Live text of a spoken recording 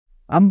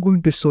I'm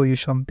going to show you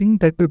something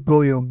that will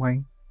blow your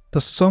mind. The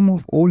sum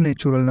of all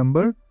natural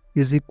numbers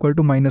is equal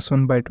to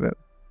 -1 by 12.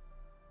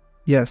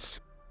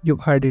 Yes, you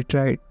heard it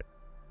right.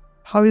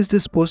 How is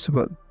this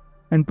possible?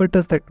 And what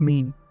does that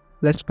mean?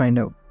 Let's find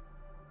out.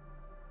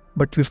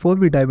 But before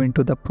we dive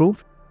into the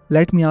proof,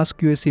 let me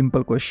ask you a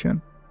simple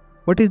question.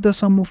 What is the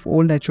sum of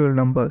all natural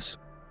numbers?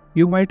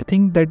 You might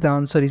think that the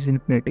answer is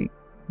infinity,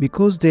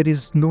 because there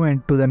is no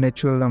end to the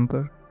natural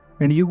number,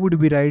 and you would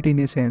be right in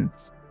a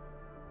sense.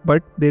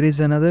 But there is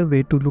another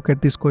way to look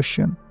at this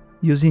question,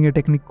 using a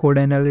technique called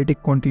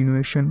analytic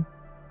continuation.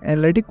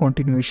 Analytic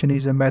continuation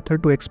is a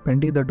method to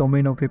expanding the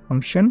domain of a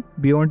function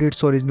beyond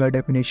its original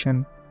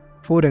definition.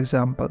 For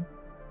example,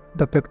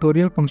 the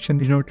factorial function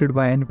denoted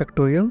by n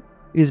factorial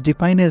is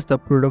defined as the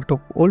product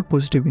of all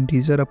positive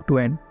integers up to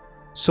n.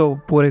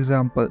 So, for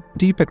example,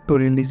 3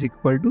 factorial is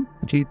equal to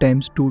 3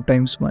 times 2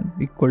 times 1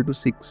 equal to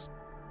 6.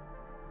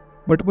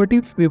 But what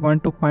if we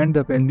want to find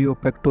the value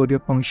of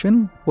factorial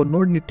function for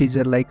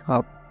non-integer like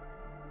half?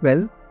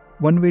 Well,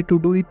 one way to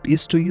do it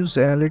is to use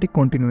analytic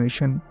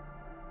continuation,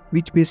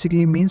 which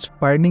basically means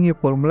finding a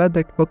formula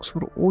that works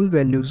for all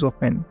values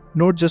of n,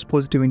 not just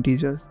positive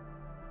integers.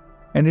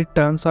 And it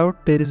turns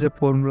out there is a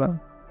formula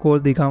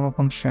called the gamma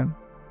function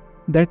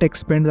that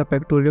expands the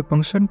factorial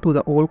function to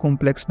the all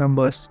complex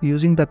numbers.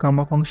 Using the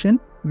gamma function,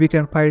 we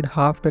can find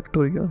half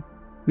factorial,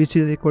 which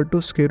is equal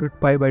to square root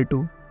pi by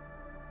 2.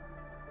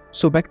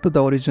 So back to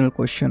the original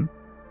question.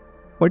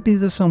 What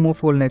is the sum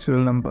of all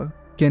natural numbers?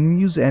 Can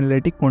we use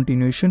analytic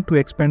continuation to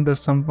expand the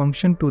sum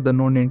function to the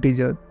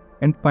non-integer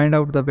and find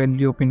out the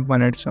value of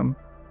infinite sum?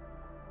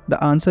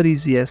 The answer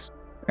is yes,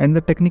 and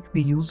the technique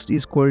we used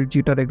is called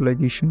Zeta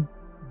regularization.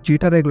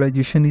 Zeta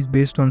regularization is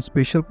based on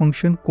special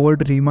function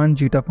called Riemann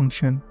Zeta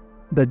function.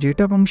 The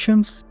Zeta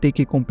functions take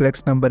a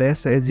complex number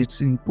s as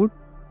its input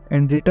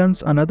and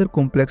returns another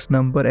complex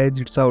number as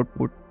its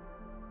output.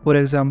 For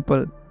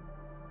example,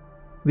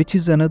 which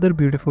is another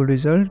beautiful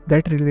result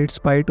that relates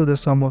pi to the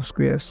sum of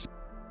squares.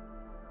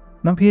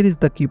 Now here is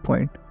the key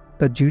point.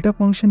 The Zeta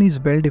function is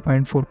well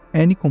defined for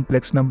any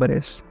complex number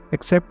s,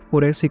 except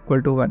for s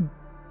equal to 1.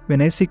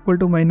 When s equal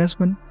to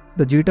 -1,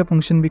 the Zeta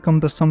function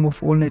becomes the sum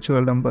of all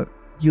natural numbers.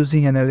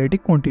 Using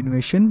analytic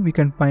continuation, we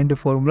can find a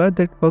formula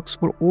that works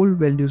for all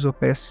values of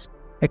s,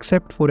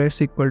 except for s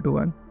equal to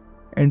 1,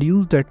 and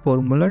use that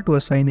formula to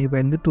assign a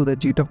value to the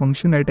Zeta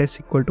function at s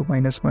equal to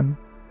 -1.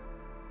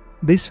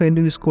 This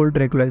value is called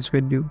regularized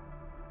value.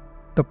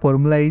 The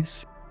formula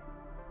is...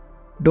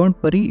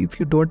 Don't worry if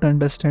you don't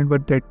understand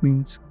what that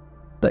means.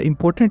 The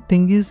important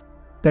thing is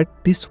that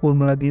this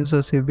formula gives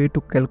us a way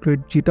to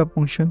calculate Zeta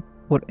function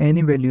for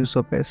any values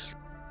of s,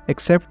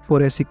 except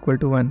for s equal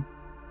to 1.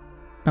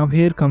 Now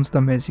here comes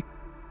the magic.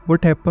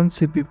 What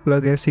happens if we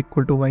plug s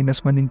equal to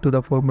 -1 into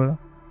the formula?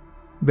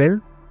 Well,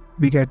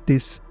 we get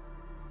this,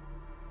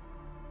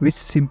 which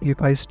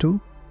simplifies to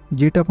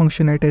Zeta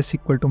function at s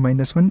equal to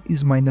 -1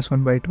 is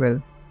 -1 by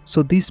 12.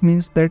 So this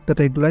means that the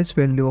regularized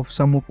value of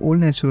sum of all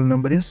natural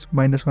numbers is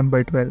 -1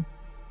 by 12.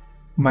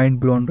 Mind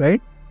blown,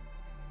 right?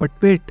 But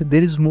wait,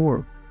 there is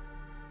more.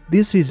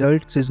 This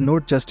result is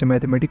not just a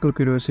mathematical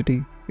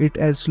curiosity, it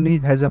actually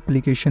has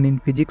application in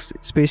physics,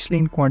 especially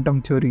in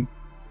quantum theory.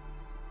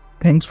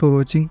 Thanks for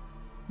watching,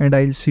 and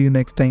I'll see you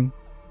next time.